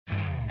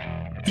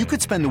You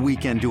could spend the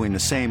weekend doing the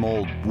same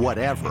old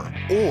whatever,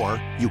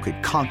 or you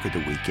could conquer the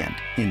weekend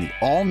in the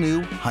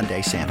all-new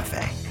Hyundai Santa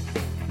Fe.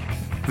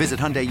 Visit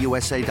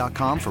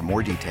HyundaiUSA.com for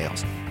more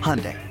details.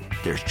 Hyundai,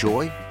 there's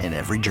joy in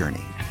every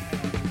journey.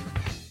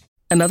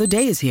 Another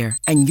day is here,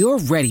 and you're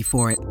ready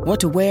for it. What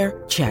to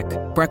wear? Check.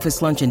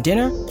 Breakfast, lunch, and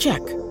dinner? Check.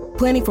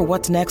 Planning for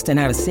what's next and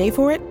how to save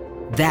for it?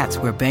 That's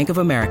where Bank of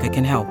America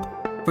can help.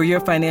 For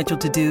your financial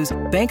to-dos,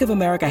 Bank of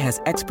America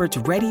has experts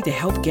ready to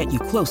help get you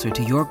closer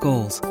to your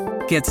goals.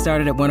 Get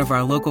started at one of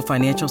our local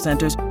financial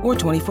centers or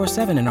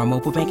 24/7 in our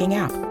mobile banking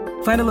app.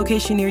 Find a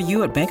location near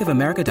you at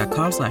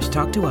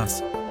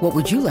bankofamerica.com/talktous. What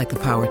would you like the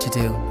power to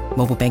do?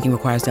 Mobile banking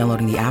requires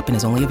downloading the app and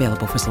is only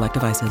available for select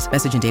devices.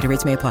 Message and data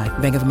rates may apply.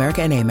 Bank of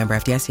America N.A., member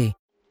FDIC.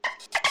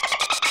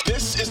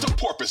 This is the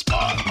Porpoise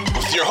Pod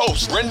with your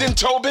hosts, Brendan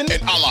Tobin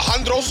and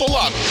Alejandro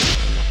Solano.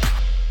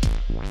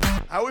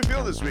 How we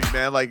feel this week,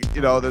 man? Like,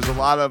 there's a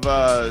lot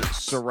of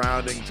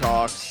surrounding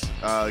talks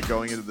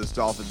going into this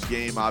Dolphins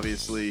game.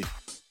 Obviously,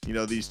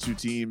 these two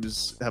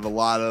teams have a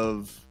lot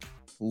of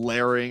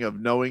layering of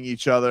knowing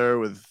each other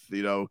with,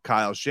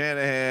 Kyle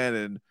Shanahan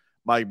and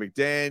Mike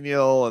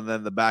McDaniel, and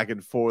then the back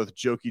and forth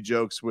jokey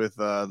jokes with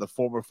the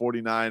former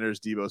 49ers,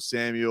 Deebo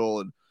Samuel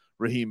and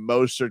Raheem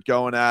Mostert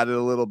going at it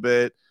a little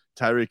bit.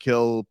 Tyreek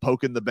Hill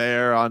poking the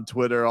bear on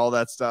Twitter, all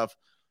that stuff.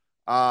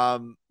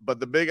 But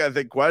the big, I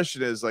think,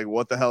 question is, like,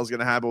 what the hell is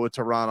going to happen with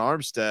Terron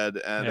Armstead?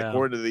 And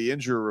according to the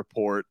injury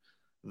report,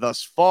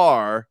 thus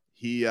far,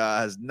 he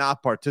has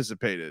not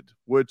participated,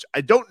 which I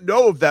don't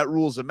know if that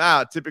rules him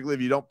out. Typically,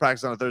 if you don't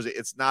practice on a Thursday,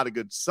 it's not a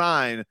good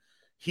sign.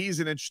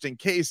 He's an interesting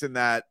case in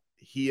that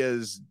he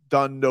has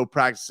done no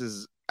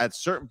practices at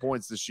certain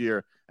points this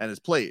year and has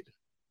played.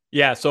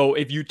 Yeah, so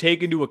if you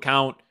take into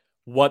account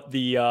what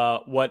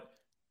what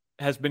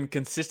has been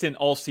consistent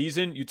all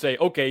season, you'd say,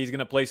 okay, he's going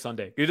to play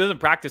Sunday. He doesn't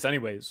practice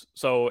anyways,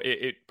 so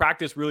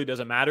practice really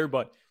doesn't matter.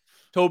 But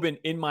Tobin,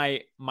 in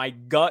my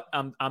gut,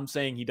 I'm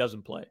saying he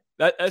doesn't play.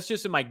 That's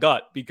just in my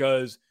gut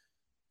because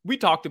we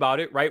talked about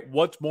it, right?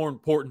 What's more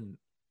important,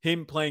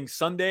 him playing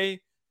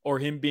Sunday or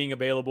him being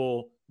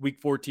available week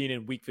 14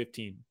 and week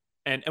 15?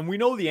 And we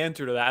know the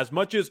answer to that. As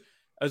much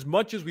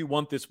as we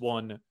want this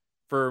one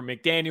for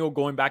McDaniel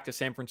going back to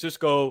San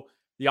Francisco,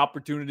 the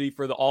opportunity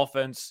for the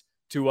offense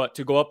to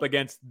go up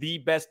against the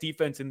best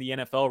defense in the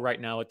NFL right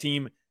now, a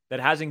team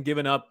that hasn't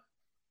given up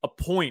a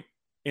point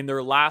in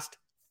their last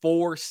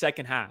 4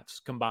 second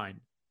halves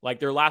combined. Like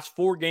their last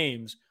 4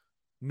 games,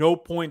 no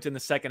points in the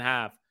second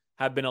half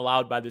have been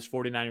allowed by this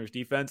 49ers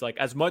defense. Like,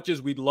 as much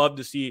as we'd love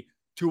to see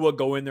Tua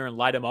go in there and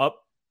light him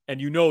up, and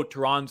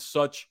Terron's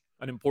such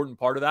an important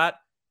part of that,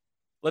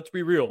 let's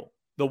be real.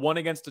 The one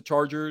against the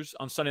Chargers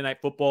on Sunday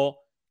Night Football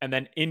and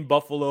then in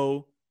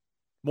Buffalo,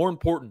 more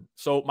important.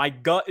 So my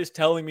gut is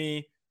telling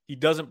me he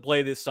doesn't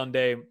play this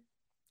Sunday,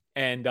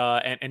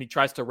 and he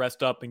tries to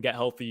rest up and get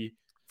healthy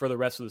for the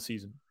rest of the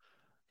season.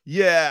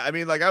 Yeah, I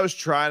mean, like, I was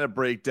trying to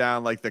break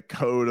down like the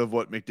code of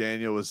what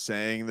McDaniel was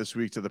saying this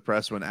week to the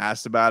press when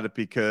asked about it,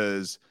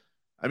 because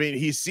I mean,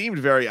 he seemed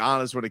very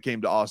honest when it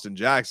came to Austin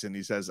Jackson.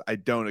 He says, I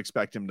don't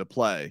expect him to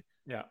play.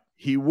 Yeah.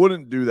 He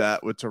wouldn't do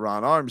that with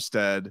Terron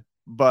Armstead,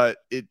 but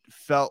it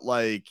felt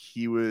like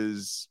he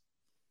was,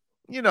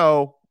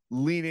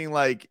 leaning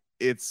like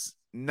it's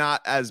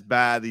not as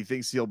bad. He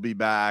thinks he'll be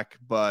back,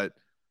 but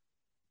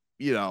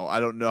I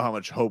don't know how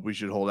much hope we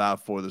should hold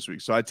out for this week.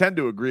 So I tend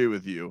to agree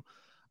with you.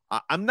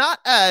 I'm not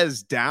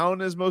as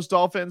down as most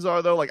Dolphins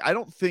are, though. Like, I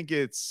don't think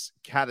it's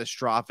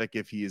catastrophic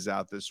if he is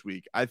out this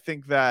week. I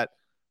think that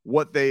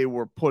what they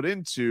were put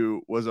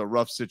into was a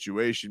rough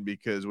situation,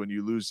 because when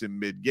you lose him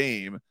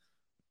mid-game,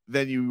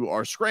 then you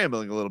are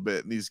scrambling a little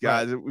bit. And these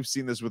guys, right, we've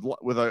seen this with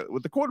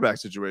the quarterback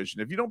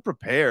situation. If you don't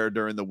prepare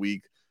during the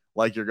week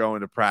like you're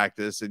going to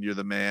practice and you're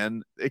the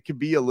man, it can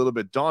be a little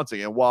bit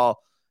daunting. And while,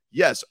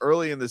 yes,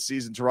 early in the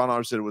season, Terron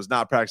Armstead was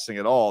not practicing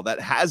at all, that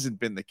hasn't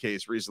been the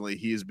case recently.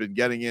 He's been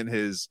getting in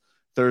his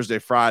Thursday,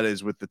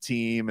 Fridays with the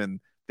team, and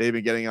they've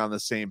been getting on the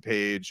same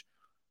page.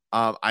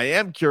 I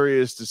am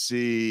curious to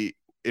see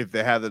if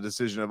they have the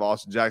decision of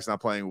Austin Jackson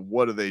not playing,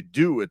 what do they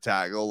do at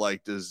tackle?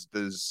 Like,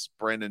 does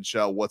Brandon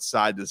Shell, what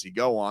side does he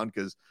go on?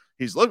 Because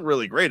he's looked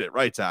really great at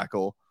right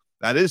tackle.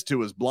 That is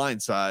to his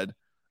blind side.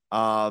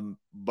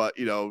 But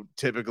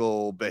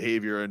typical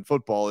behavior in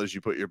football is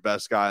you put your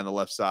best guy on the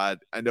left side.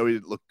 I know he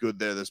didn't look good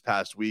there this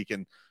past week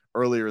and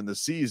earlier in the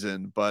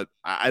season, but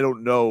I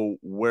don't know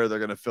where they're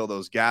going to fill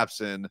those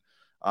gaps in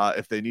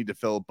if they need to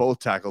fill both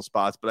tackle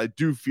spots. But I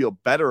do feel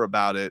better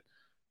about it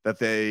that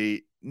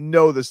they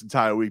know this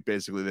entire week,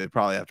 basically, they'd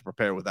probably have to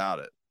prepare without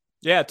it.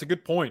 Yeah, it's a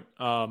good point.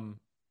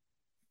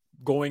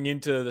 Going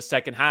into the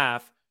second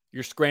half,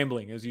 you're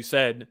scrambling, as you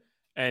said,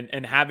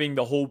 and having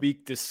the whole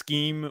week to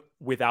scheme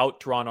without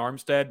Terron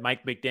Armstead,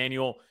 Mike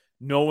McDaniel,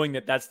 knowing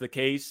that that's the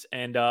case,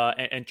 and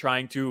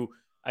trying to,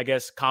 I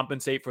guess,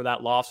 compensate for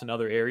that loss in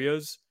other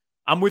areas.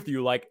 I'm with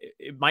you. Like,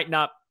 it might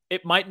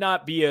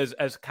not be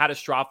as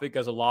catastrophic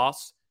as a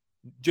loss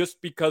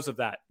just because of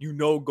that.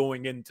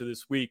 Going into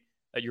this week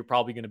that you're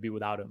probably going to be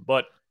without him.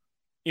 But,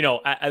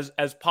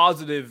 as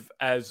positive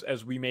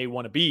as we may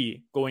want to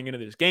be going into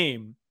this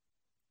game,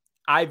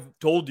 I've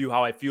told you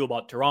how I feel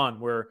about Terron,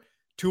 where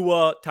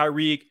Tua,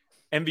 Tyreek,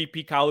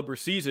 MVP caliber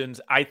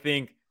seasons, I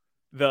think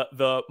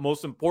the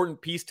most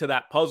important piece to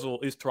that puzzle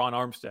is Terron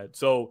Armstead.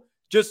 So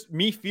just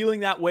me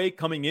feeling that way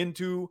coming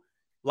into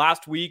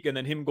last week and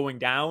then him going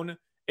down,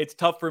 it's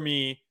tough for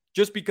me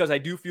just because I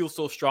do feel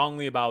so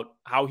strongly about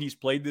how he's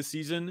played this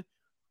season.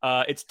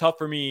 It's tough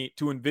for me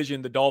to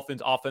envision the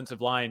Dolphins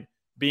offensive line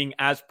being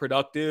as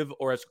productive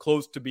or as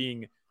close to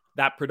being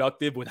that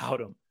productive without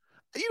him.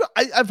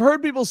 I've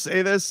heard people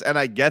say this, and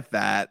I get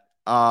that,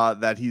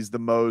 that he's the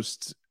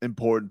most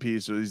important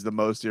piece or he's the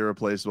most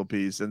irreplaceable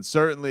piece. And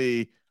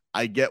certainly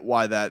I get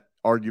why that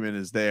argument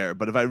is there.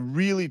 But if I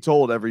really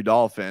told every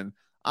Dolphin,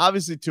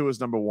 obviously Tua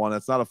is number one,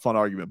 that's not a fun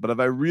argument. But if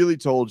I really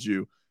told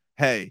you,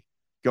 hey,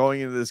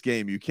 going into this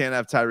game, you can't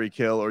have Tyreek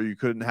Hill or you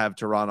couldn't have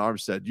Terron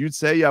Armstead, you'd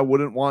say I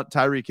wouldn't want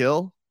Tyreek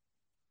Hill?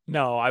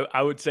 No,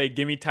 I would say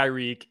give me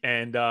Tyreek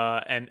and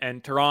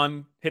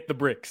Terron hit the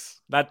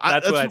bricks. That's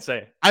what I'd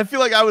say. I feel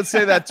like I would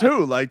say that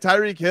too. Like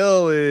Tyreek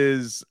Hill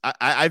is,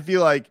 I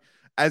feel like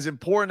as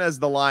important as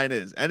the line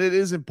is, and it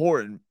is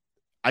important,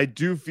 I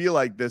do feel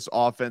like this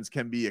offense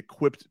can be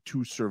equipped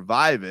to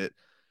survive it.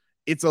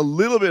 It's a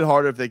little bit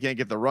harder if they can't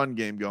get the run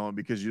game going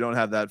because you don't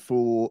have that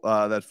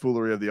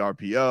foolery of the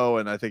RPO,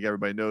 and I think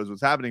everybody knows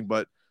what's happening.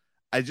 But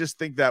I just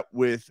think that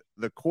with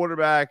the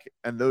quarterback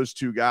and those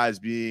two guys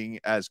being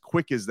as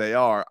quick as they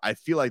are, I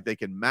feel like they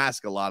can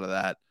mask a lot of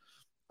that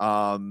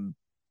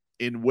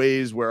in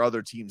ways where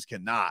other teams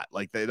cannot.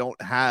 Like they don't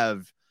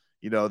have,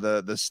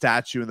 the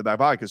statue in the back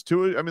pocket. Because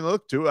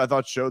Tua, I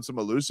thought showed some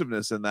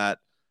elusiveness in that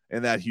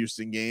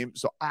Houston game.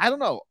 So I don't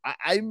know.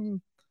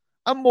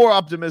 I'm more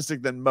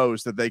optimistic than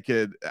most that they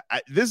could.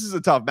 This is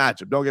a tough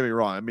matchup. Don't get me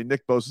wrong. I mean,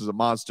 Nick Bosa is a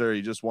monster.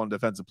 He just won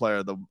defensive player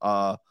of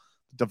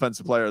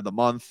the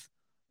month.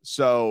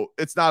 So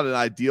it's not an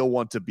ideal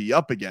one to be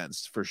up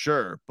against for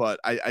sure. But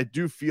I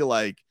do feel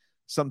like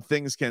some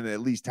things can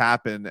at least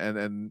happen.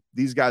 And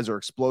these guys are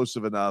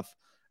explosive enough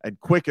and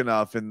quick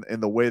enough in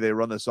the way they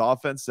run this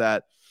offense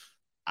that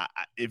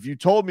if you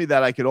told me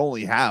that I could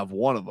only have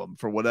one of them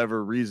for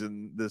whatever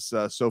reason, this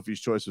Sophie's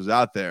Choice was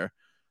out there,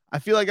 I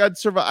feel like I'd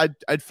survive.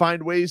 I'd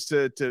find ways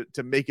to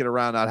make it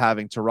around not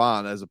having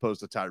Terron as opposed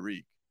to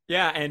Tyreek.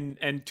 Yeah.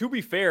 And to be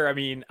fair, I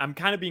mean, I'm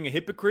kind of being a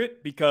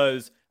hypocrite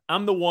because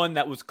I'm the one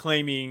that was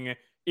claiming,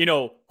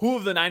 who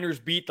of the Niners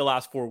beat the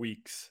last 4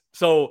 weeks.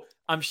 So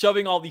I'm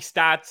shoving all these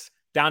stats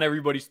down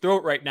everybody's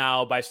throat right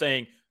now by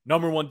saying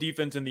number one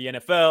defense in the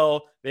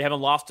NFL. They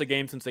haven't lost a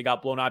game since they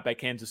got blown out by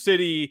Kansas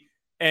City.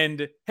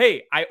 And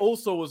hey, I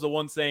also was the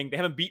one saying they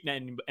haven't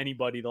beaten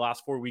anybody the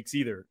last 4 weeks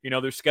either.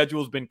 Their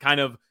schedule's been kind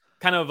of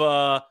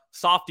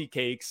softy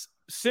cakes,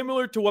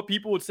 similar to what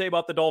people would say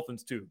about the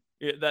Dolphins too.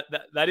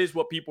 That is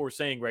what people are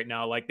saying right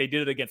now. Like they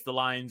did it against the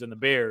Lions and the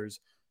Bears.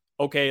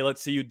 Okay,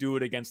 let's see you do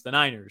it against the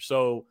Niners.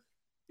 So,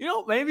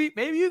 maybe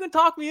you can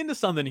talk me into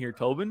something here,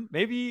 Tobin.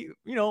 Maybe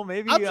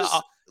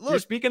you're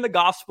speaking the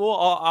gospel.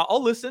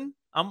 I'll listen.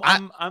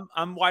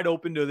 I'm wide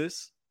open to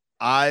this.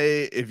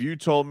 If you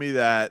told me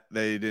that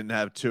they didn't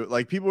have Tua,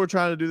 like people were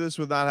trying to do this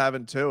with not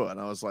having Tua, and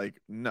I was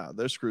like, no,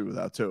 they're screwed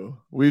without Tua.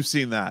 We've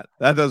seen that.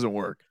 That doesn't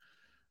work.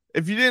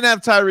 If you didn't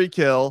have Tyreek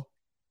Hill,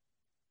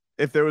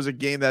 if there was a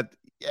game that,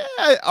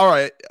 yeah, all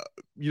right,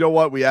 you know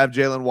what? We have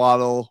Jalen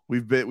Waddle.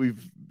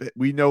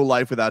 We know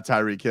life without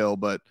Tyreek Hill,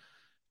 but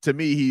to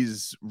me,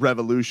 he's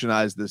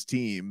revolutionized this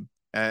team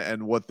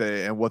and what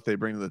they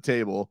bring to the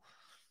table.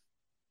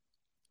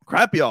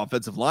 Crappy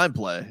offensive line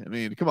play. I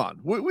mean, come on,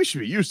 we should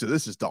be used to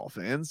this as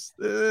Dolphins.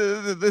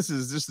 This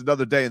is just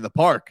another day in the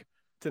park.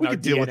 We can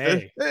deal with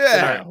it.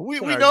 Yeah, we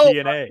know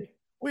DNA.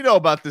 We know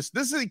about this.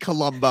 This isn't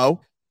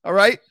Columbo. All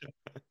right,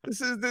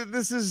 this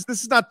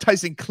is not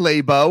Tyson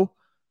Claybo.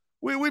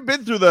 We've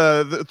been through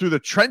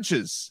the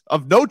trenches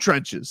of no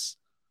trenches.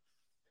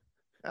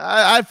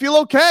 I feel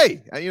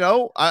okay.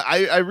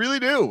 I really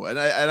do. And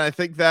I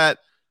think that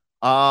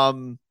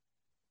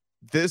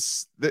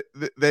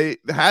they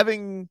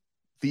having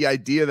the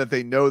idea that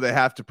they know they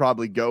have to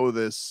probably go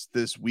this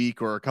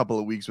week or a couple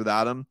of weeks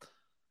without him.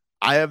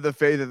 I have the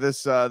faith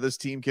that this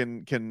team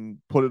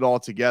can put it all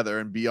together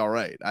and be all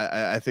right.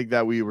 I think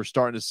that we were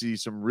starting to see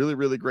some really,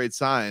 really great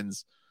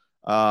signs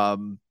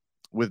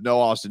with no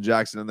Austin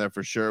Jackson in there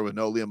for sure, with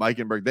no Liam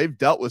Eichenberg. They've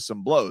dealt with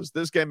some blows.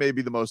 This game may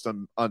be the most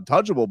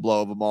untouchable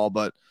blow of them all,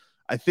 but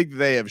I think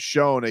they have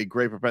shown a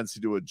great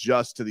propensity to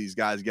adjust to these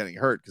guys getting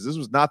hurt because this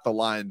was not the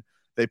line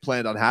they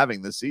planned on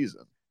having this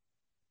season.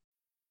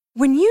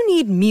 When you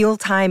need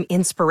mealtime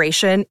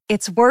inspiration,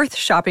 it's worth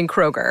shopping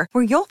Kroger,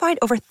 where you'll find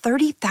over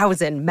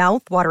 30,000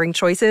 mouth-watering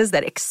choices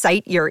that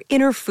excite your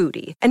inner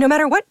foodie. And no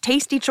matter what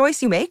tasty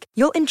choice you make,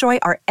 you'll enjoy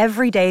our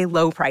everyday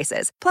low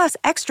prices, plus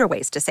extra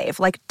ways to save,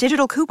 like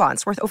digital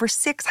coupons worth over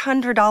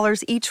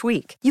 $600 each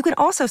week. You can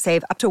also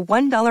save up to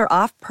 $1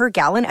 off per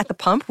gallon at the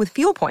pump with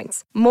fuel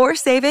points. More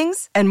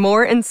savings and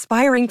more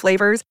inspiring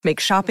flavors make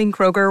shopping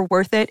Kroger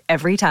worth it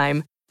every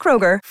time.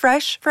 Kroger,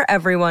 fresh for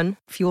everyone.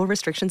 Fuel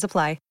restrictions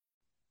apply.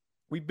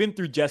 We've been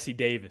through Jesse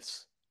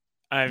Davis.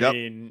 I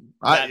mean,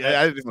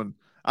 I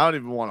don't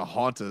even want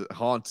to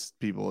haunt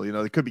people.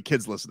 There could be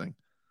kids listening.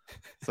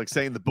 It's like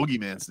saying the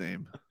boogeyman's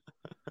name.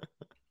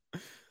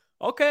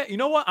 Okay, you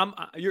know what?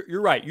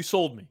 You're right. You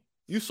sold me.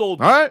 You sold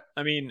me. All right.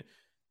 I mean,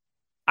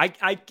 I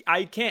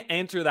can't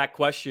answer that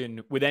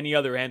question with any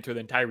other answer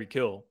than Tyreek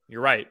Hill.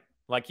 You're right.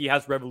 Like, he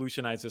has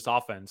revolutionized this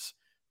offense.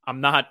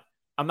 I'm not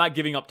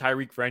giving up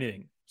Tyreek for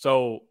anything.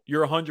 So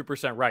you're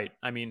 100% right.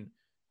 I mean,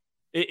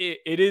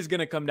 it is going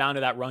to come down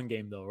to that run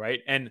game, though,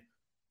 right? And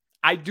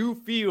I do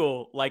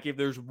feel like if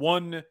there's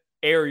one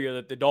area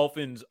that the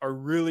Dolphins are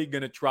really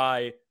going to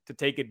try to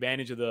take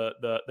advantage of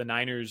the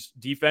Niners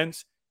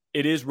defense,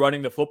 it is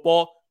running the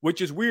football,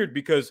 which is weird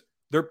because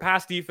their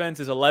pass defense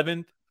is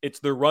 11th. It's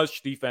their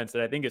rush defense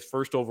that I think is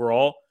first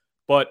overall.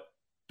 But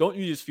don't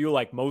you just feel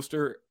like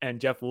Mostert and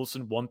Jeff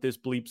Wilson want this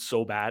bleep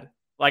so bad?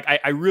 Like,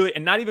 I really,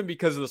 and not even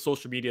because of the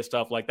social media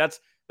stuff. Like, that's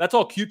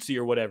all cutesy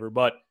or whatever.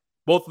 But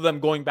both of them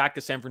going back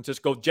to San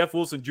Francisco, Jeff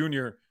Wilson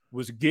Jr.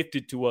 was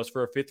gifted to us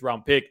for a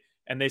 5th-round pick.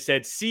 And they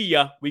said, see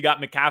ya, we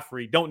got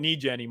McCaffrey. Don't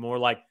need you anymore.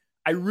 Like,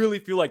 I really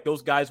feel like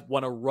those guys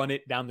want to run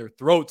it down their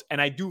throats.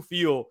 And I do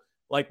feel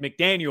like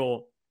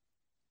McDaniel,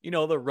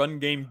 the run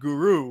game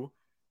guru,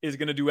 is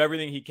going to do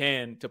everything he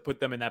can to put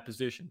them in that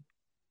position.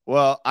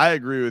 Well, I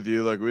agree with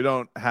you. Like, we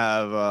don't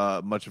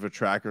have much of a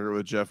track record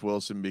with Jeff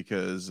Wilson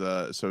because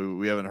so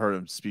we haven't heard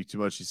him speak too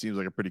much. He seems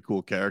like a pretty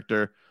cool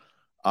character,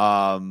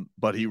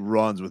 but he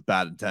runs with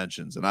bad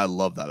intentions, and I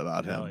love that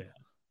about him.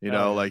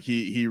 Yeah. Like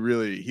he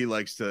really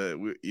likes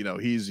to.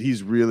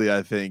 He's really,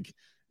 I think,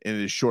 in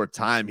his short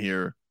time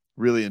here,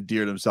 really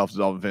endeared himself to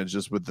Dolphin fans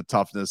just with the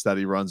toughness that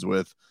he runs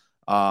with,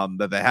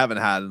 that they haven't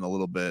had in a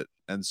little bit.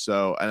 And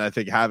I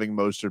think having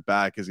Mostert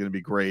back is going to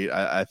be great.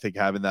 I think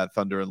having that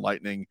Thunder and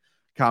Lightning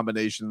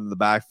combination in the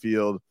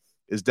backfield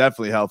is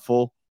definitely helpful.